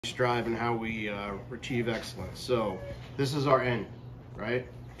strive and how we achieve excellence. So this is our end, right?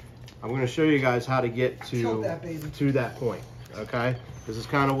 I'm going to show you guys how to get to that point. Okay, this is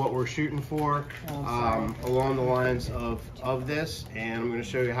kind of what we're shooting for along the lines of this, and I'm going to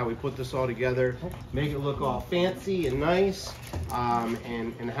show you how we put this all together, make it look all fancy and nice,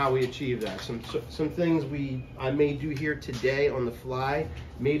 and how we achieve that. Some things I may do here today on the fly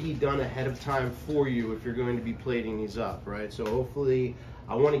may be done ahead of time for you if you're going to be plating these up, right? So hopefully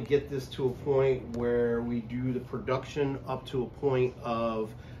I want to get this to a point where we do the production up to a point of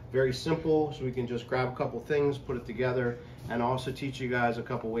very simple, so we can just grab a couple things, put it together, and also teach you guys a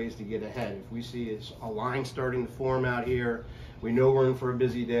couple ways to get ahead. If we see a line starting to form out here, we know we're in for a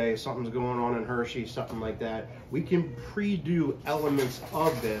busy day, something's going on in Hershey, something like that, we can pre-do elements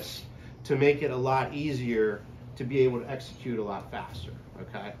of this to make it a lot easier to be able to execute a lot faster,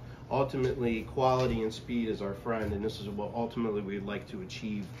 okay? Ultimately, quality and speed is our friend, and this is what ultimately we'd like to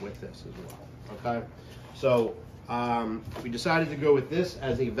achieve with this as well, okay? So we decided to go with this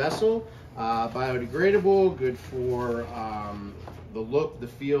as a vessel, biodegradable, good for the look, the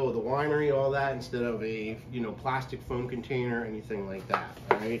feel of the winery, all that, instead of a plastic foam container, anything like that.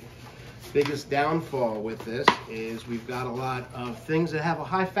 All right. Biggest downfall with this is we've got a lot of things that have a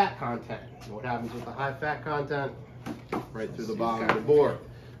high fat content. What happens with the high fat content? Right through the bottom of the board.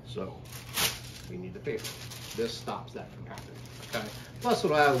 So we need the paper. This stops that from happening. Okay. Plus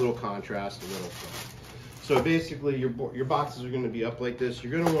it'll add a little contrast, a little fun. So basically your boxes are going to be up like this.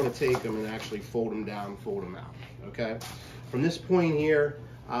 You're going to want to take them and actually fold them down, fold them out, okay? From this point here,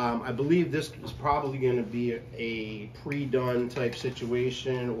 I believe this is probably going to be a pre-done type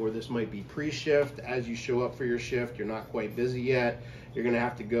situation, or this might be pre-shift. As you show up for your shift, you're not quite busy yet, you're going to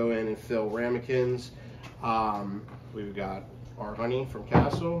have to go in and fill ramekins. We've got our honey from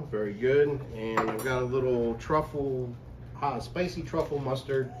Cassel, very good, and I've got a little truffle, spicy truffle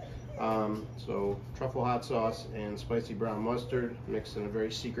mustard. So truffle hot sauce and spicy brown mustard mixed in a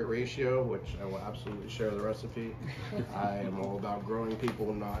very secret ratio, which I will absolutely share the recipe. I am all about growing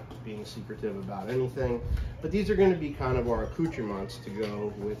people, not being secretive about anything. But these are going to be kind of our accoutrements to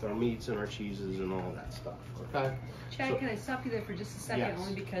go with our meats and our cheeses and all that stuff, okay? Chad, can I stop you there for just a second? Yes.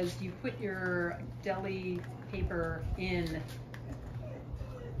 Only because you put your deli paper in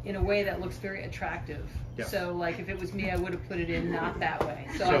a way that looks very attractive. Yes. So like if it was me, I would have put it in not that way.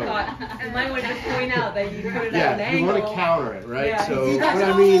 So I thought you might want to just point out that you put it at an angle. Yeah, you want to counter it, right? Yeah. So what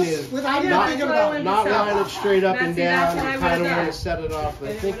I mean is not line it straight up and down. You kind of want to to set it off.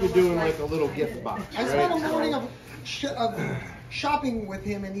 I think you're doing like a little gift box, I right? spent a morning of shopping with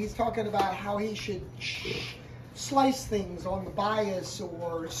him, and he's talking about how he should slice things on the bias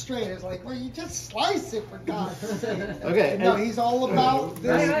or straight. It's like, well, you just slice it, for God's sake. Okay. No, he's all about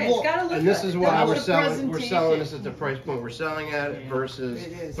this look. And this is why we're selling presentation. this at the price point we're selling at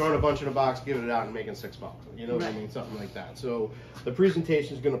versus throwing a bunch in a box, giving it out and making $6. You know what I mean? Something like that. So the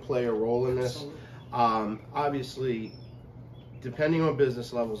presentation is going to play a role in this. Obviously, depending on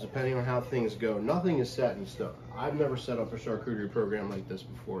business levels, depending on how things go, nothing is set in stone. I've never set up a charcuterie program like this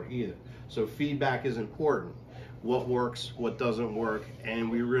before either. So feedback is important. What works, what doesn't work, and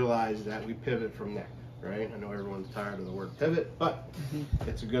we realize that we pivot from there, right? I know everyone's tired of the word pivot, but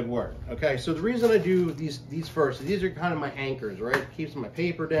it's a good word. Okay, so the reason I do these first, these are kind of my anchors, right? It keeps my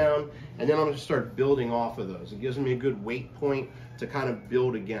paper down, and then I'm going to start building off of those. It gives me a good weight point to kind of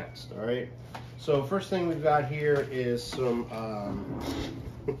build against, all right? So first thing we've got here is some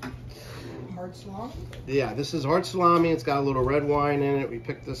Hard salami? Yeah, this is hard salami. It's got a little red wine in it. We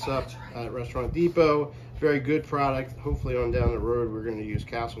picked this up at Restaurant Depot. Very good product. Hopefully on down the road we're going to use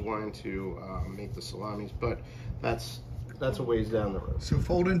Cassel wine to make the salamis, but that's a ways down the road. So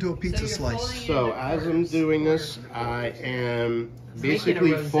fold into a pizza slice. So as I'm doing this, I am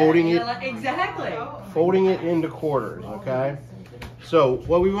basically folding it into quarters, okay? So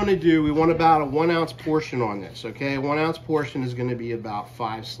what we want to do, we want about a 1 ounce portion on this, okay? 1 ounce portion is going to be about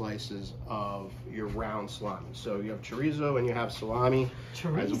 5 slices of your round salami. So you have chorizo and you have salami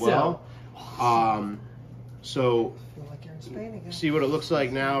as well. So see what it looks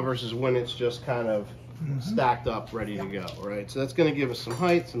like now versus when it's just kind of stacked up, ready to go, right? So that's going to give us some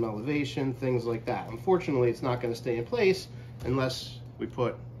height, some elevation, things like that. Unfortunately, it's not going to stay in place unless we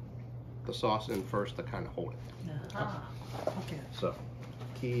put the sauce in first to kind of hold it. Okay. So,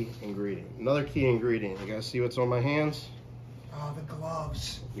 key ingredient. Another key ingredient. You guys see what's on my hands? Oh, the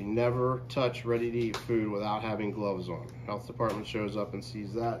gloves. We never touch ready-to-eat food without having gloves on. Health department shows up and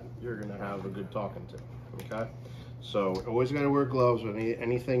sees that, you're going to have a good talking to. Okay? So, always got to wear gloves with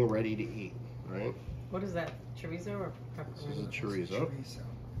anything ready to eat. Right? What is that? Chorizo or pepperoni? This is a chorizo.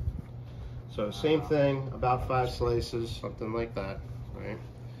 So, same thing, about 5 slices, something like that. Right?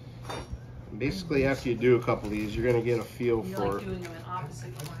 basically after you do a couple of these, you're gonna get a feel You for. like doing them in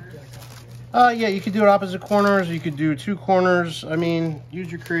opposite corners? Yeah, you could do it opposite corners. You could do 2 corners. I mean,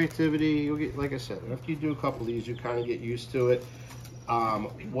 use your creativity. You'll get, like I said, after you do a couple of these, you kind of get used to it.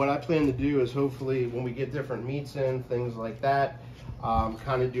 What I plan to do is hopefully when we get different meats in, things like that,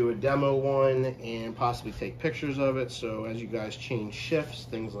 kind of do a demo one and possibly take pictures of it. So as you guys change shifts,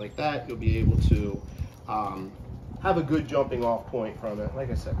 things like that, you'll be able to have a good jumping off point from it.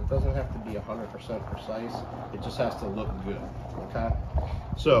 Like I said, it doesn't have to be 100% precise. It just has to look good, okay?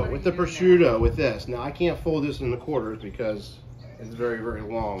 So with the prosciutto, with this, now I can't fold this into quarters because it's very, very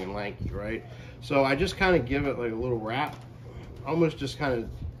long and lanky, right? So I just kind of give it like a little wrap, almost just kind of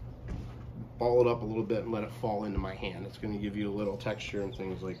ball it up a little bit and let it fall into my hand. It's going to give you a little texture and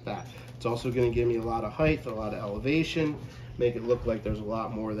things like that. It's also going to give me a lot of height, a lot of elevation, make it look like there's a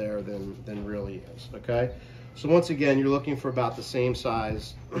lot more there than really is, okay? So once again, you're looking for about the same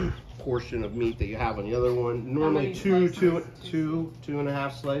size portion of meat that you have on the other one. Normally two and a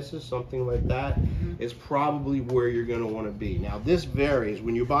half slices, something like that, is probably where you're going to want to be. Now this varies.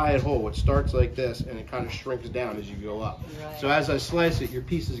 When you buy it whole, it starts like this and it kind of shrinks down as you go up. Right. So as I slice it, your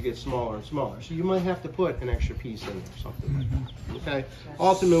pieces get smaller and smaller. So you might have to put an extra piece in there, something like that. Okay.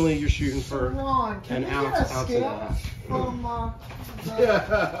 Ultimately, you're shooting for an ounce and a half. From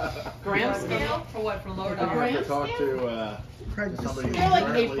Gram scale? For what, from lower to I have to gram talk scale? to somebody. They're like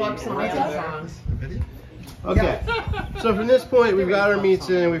 $8 on Amazon. Okay, so from this point, we've got our meats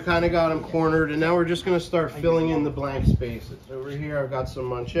in, we've kind of got them cornered, and now we're just going to start filling in the blank spaces. Over here, I've got some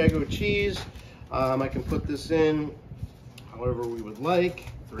Manchego cheese. I can put this in however we would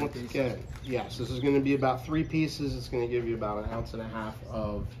like. Once again, yes, this is going to be about 3 pieces. It's going to give you about 1.5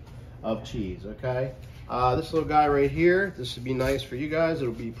 ounces of cheese, okay? This little guy right here, this would be nice for you guys.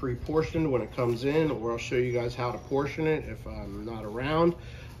 It'll be pre-portioned when it comes in, or I'll show you guys how to portion it if I'm not around.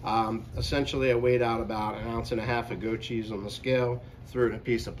 Essentially, I weighed out about 1.5 ounces of goat cheese on the scale, threw it in a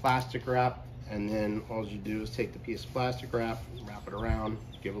piece of plastic wrap, and then all you do is take the piece of plastic wrap it around,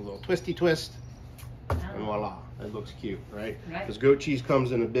 give it a little twisty twist, and voila, it looks cute, right? Because goat cheese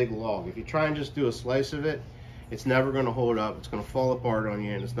comes in a big log. If you try and just do a slice of it, it's never going to hold up. It's going to fall apart on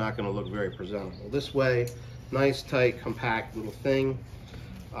you, and it's not going to look very presentable. This way, nice, tight, compact little thing.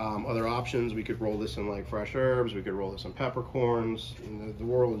 Other options, we could roll this in like fresh herbs. We could roll this in peppercorns. The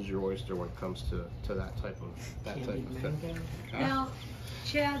world is your oyster when it comes to that type of thing. Okay? Now,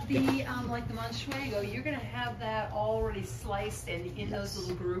 Chad, the like the Manchego, you're gonna have that already sliced and in those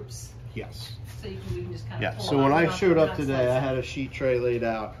little groups. Yes. So we can just kind of. Yeah. pull So it when out I and showed not up today, slice I it. had a sheet tray laid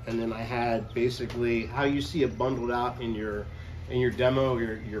out, and then I had basically how you see it bundled out in your demo,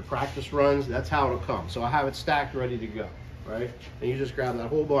 your practice runs. That's how it'll come. So I have it stacked, ready to go. Right? And you just grab that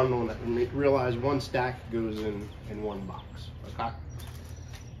whole bundle and realize one stack goes in one box. Okay?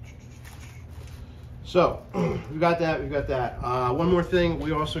 So we've got that. One more thing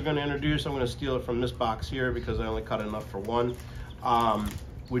we're also going to introduce, I'm going to steal it from this box here because I only cut enough for one,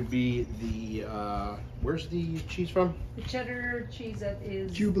 would be the, where's the cheese from? The cheddar cheese that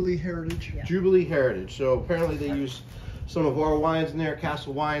is Jubilee Heritage. Yeah. Jubilee Heritage. So apparently they use some of our wines in there,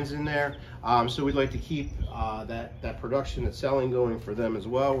 Cassel wines in there. So we'd like to keep that production and selling going for them as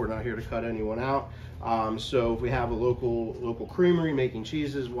well. We're not here to cut anyone out. So if we have a local creamery making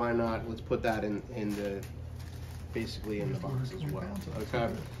cheeses, why not? Let's put that basically in the box as well. Okay.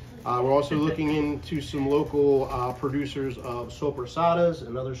 We're also looking into some local producers of soprasadas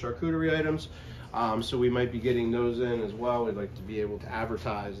and other charcuterie items. So we might be getting those in as well. We'd like to be able to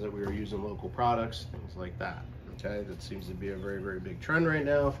advertise that we are using local products, things like that. Okay, that seems to be a very, very big trend right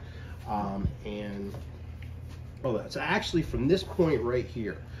now. That's actually from this point right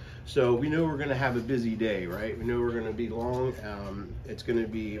here. So we know we're going to have a busy day, right? We know we're going to be long. It's going to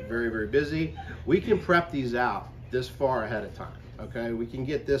be very, very busy. We can prep these out this far ahead of time. Okay, we can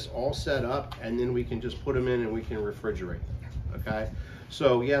get this all set up, and then we can just put them in and we can refrigerate them. Okay,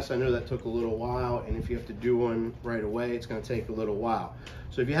 so yes, I know that took a little while, and if you have to do one right away, it's going to take a little while.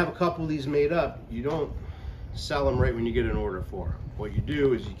 So if you have a couple of these made up, you don't sell them right when you get an order for them. What you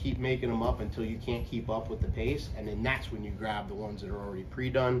do is you keep making them up until you can't keep up with the pace, and then that's when you grab the ones that are already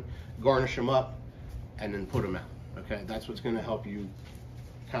pre-done, garnish them up, and then put them out. Okay, that's what's going to help you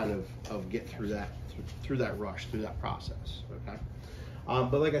kind of get through that rush, through that process. Okay,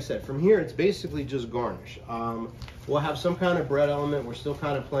 but like I said, from here it's basically just garnish. We'll have some kind of bread element. We're still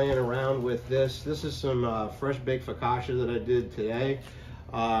kind of playing around with this. This is some fresh baked focaccia that I did today.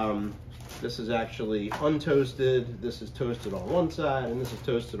 This is actually untoasted. This is toasted on one side, and this is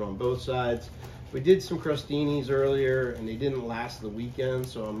toasted on both sides. We did some crostinis earlier, and they didn't last the weekend,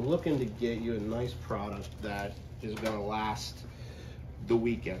 so I'm looking to get you a nice product that is going to last the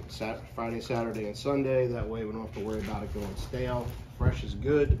weekend, Friday, Saturday, and Sunday. That way we don't have to worry about it going stale. Fresh is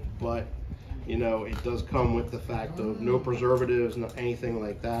good, but you know, it does come with the fact of no preservatives, no anything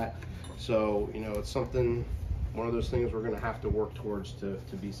like that. So, you know, it's something, one of those things we're gonna have to work towards to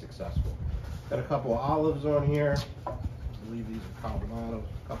be successful. Got a couple of olives on here. I believe these are carbonados,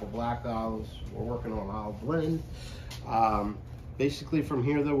 a couple black olives. We're working on olive blend. Basically from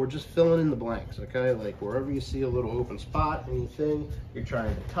here though, we're just filling in the blanks, okay? Like wherever you see a little open spot, anything, you're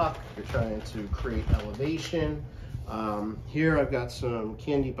trying to tuck, you're trying to create elevation. Here I've got some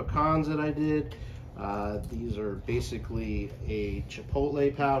candy pecans that I did. These are basically a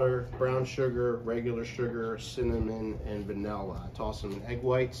chipotle powder, brown sugar, regular sugar, cinnamon, and vanilla. I toss them in egg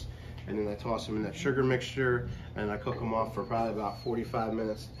whites, and then I toss them in that sugar mixture, and I cook them off for probably about 45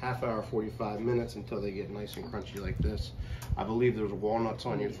 minutes, half hour, 45 minutes, until they get nice and crunchy like this. I believe there's walnuts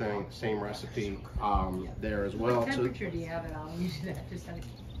on your thing, same recipe there as well. What temperature do you have it on? Usually that just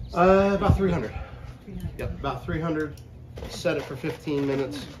about 300. Yep, about 300. Set it for 15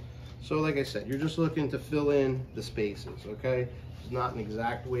 minutes. So like I said, you're just looking to fill in the spaces, okay? There's not an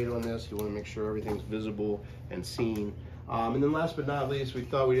exact weight on this. You want to make sure everything's visible and seen. And then last but not least, we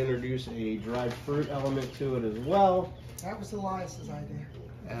thought we'd introduce a dried fruit element to it as well. That was Elias's idea.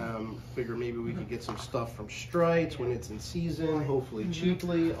 Figure maybe we could get some stuff from Strites when it's in season, hopefully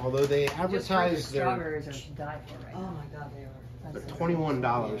cheaply. Although they advertise their strawberries are to die for right now. Oh my God, they are. they're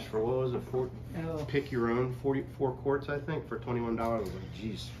 $21 for what was it? Pick your own 44 quarts, I think, for $21. I was like,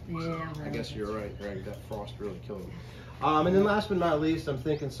 geez. Yeah. I guess you're right, Greg. That frost really killed them. And then last but not least, I'm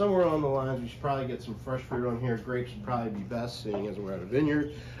thinking somewhere along the lines we should probably get some fresh fruit on here. Grapes would probably be best, seeing as we're at a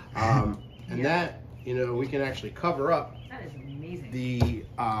vineyard. And that, you know, we can actually cover up That is amazing.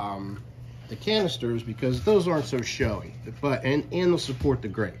 the canisters, because those aren't so showy, but and they'll support the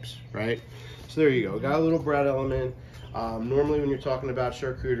grapes, right? So there you go. Got a little bread element. Normally when you're talking about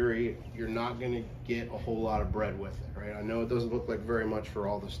charcuterie, you're not going to get a whole lot of bread with it, right? I know it doesn't look like very much for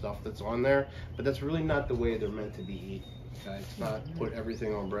all the stuff that's on there, but that's really not the way they're meant to be eaten, okay? It's not put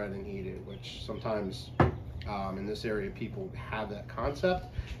everything on bread and eat it, which sometimes in this area people have that concept.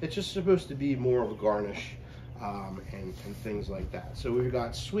 It's just supposed to be more of a garnish and things like that. So we've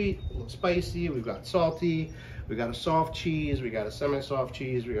got sweet, a little spicy, we've got salty, we got a soft cheese, we got a semi-soft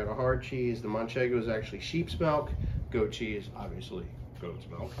cheese, we got a hard cheese. The manchego is actually sheep's milk. Goat cheese, obviously goat's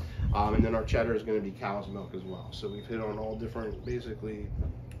milk. And then our cheddar is going to be cow's milk as well. So we've hit on all different, basically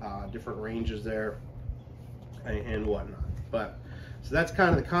different ranges there and whatnot. But so that's kind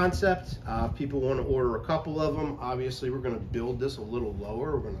of the concept. People want to order a couple of them. Obviously we're going to build this a little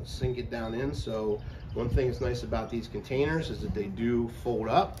lower. We're going to sink it down in. So one thing that's nice about these containers is that they do fold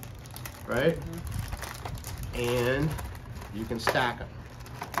up, right? And you can stack them,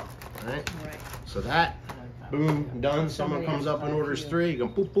 right? So that, boom, done. Someone comes up and orders 3, you go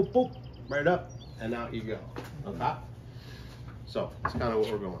boop, boop, boop, right up, and out you go. Okay? So that's kind of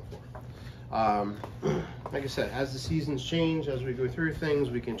what we're going for. Like I said, as the seasons change, as we go through things,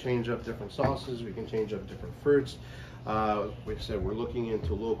 we can change up different sauces, we can change up different fruits. Like I said, we're looking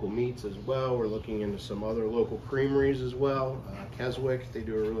into local meats as well. We're looking into some other local creameries as well. Keswick, they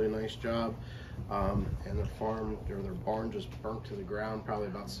do a really nice job. And their farm, or their barn, just burnt to the ground probably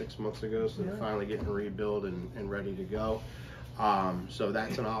about 6 months ago, so they're finally getting rebuilt and ready to go. So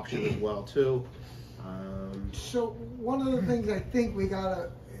that's an option as well too. So one of the things I think we gotta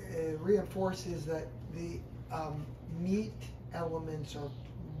reinforce is that the meat elements are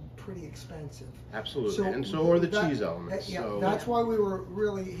pretty expensive. Absolutely, and so are the cheese elements. Yeah, that's why we were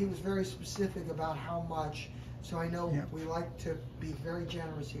really, he was very specific about how much. So I know we like to be very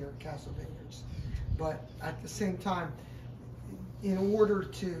generous here at Cassel Vineyards, but at the same time, in order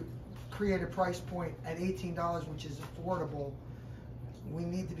to create a price point at $18, which is affordable, we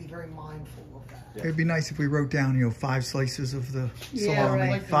need to be very mindful of that. Yeah. It'd be nice if we wrote down, you know, 5 slices of the salami,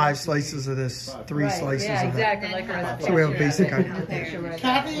 right. 5 slices of this, 3 slices Yeah, of that. exactly. Like So we have a basic idea.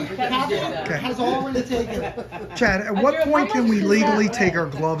 Kathy has already taken it. Chad, at what point can we legally take our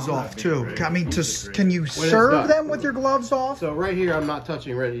gloves off too? I mean, can you serve them with your gloves off? So right here, I'm not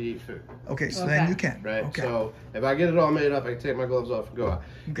touching ready-to-eat food. Okay, so then you can. Right. Okay. So if I get it all made up, I can take my gloves off and go out.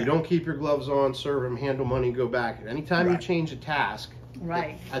 Okay. You don't keep your gloves on, serve them, handle money, go back. Anytime you change a task,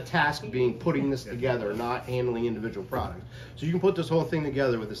 a task being putting this together, not handling individual products. So you can put this whole thing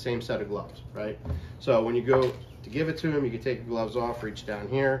together with the same set of gloves, right? So when you go to give it to him, you can take your gloves off, reach down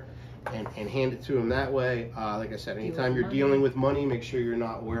here, and hand it to him that way. Like I said, anytime you're dealing with money, make sure you're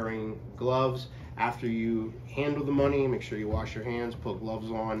not wearing gloves. After you handle the money, make sure you wash your hands, put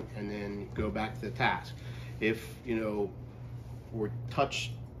gloves on, and then go back to the task. If, you know, we're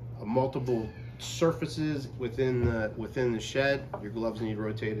touch multiple surfaces within the shed, your gloves need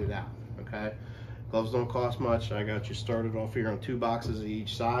rotated out. Okay, gloves don't cost much. I got you started off here on 2 boxes of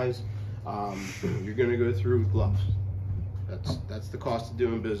each size. You're going to go through gloves. That's the cost of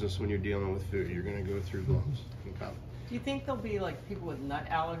doing business when you're dealing with food. You're going to go through gloves. Okay. Do you think there'll be like people with nut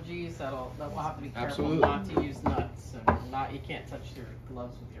allergies that will have to be careful Absolutely. not to use nuts? And you can't touch your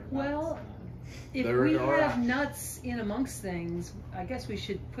gloves with your nuts. Well, if There we are- have nuts in amongst things, I guess we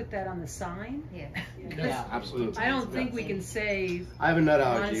should put that on the sign. Yeah. Yeah. Absolutely. I don't think we can say, I have a nut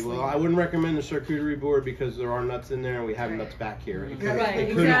allergy. Honestly. Well, I wouldn't recommend the charcuterie board because there are nuts in there and we have nuts back here. It could, Right,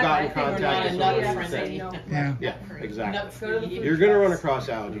 it could have exactly. gotten I contact we're with not somebody a and nut said- friendly. Yeah. Yeah, exactly. Nuts go to the food You're going to run trucks. across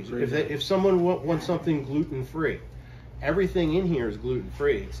allergies. If someone wants something gluten-free, everything in here is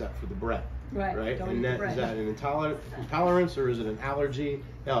gluten-free except for the bread. right, don't And eat the that, is bread. that an intolerance or is it an allergy?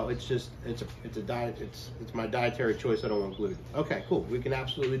 No, it's just it's a diet. It's my dietary choice. I don't want gluten. Okay, cool. We can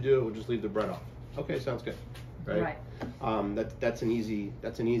absolutely do it. We'll just leave the bread off. Okay, sounds good. Right. That's an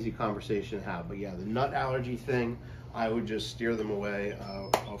easy conversation to have. But yeah, the nut allergy thing, I would just steer them away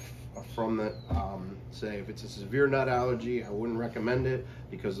from that. Say if it's a severe nut allergy, I wouldn't recommend it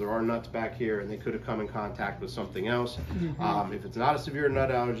because there are nuts back here and they could have come in contact with something else. If it's not a severe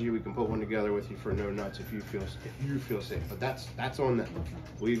nut allergy, we can put one together with you for no nuts if you feel safe. But that's on them.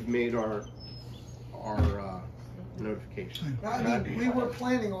 We've made our notification. I mean, we were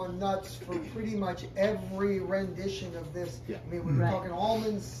planning on nuts for pretty much every rendition of this. Yeah. I mean, we were Right. talking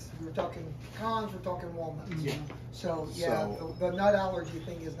almonds, we were talking pecans, we're talking walnuts. Yeah. So, yeah, So- the nut allergy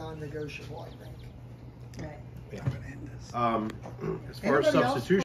thing is non-negotiable, I think. Right. As far as Anybody else? substitution.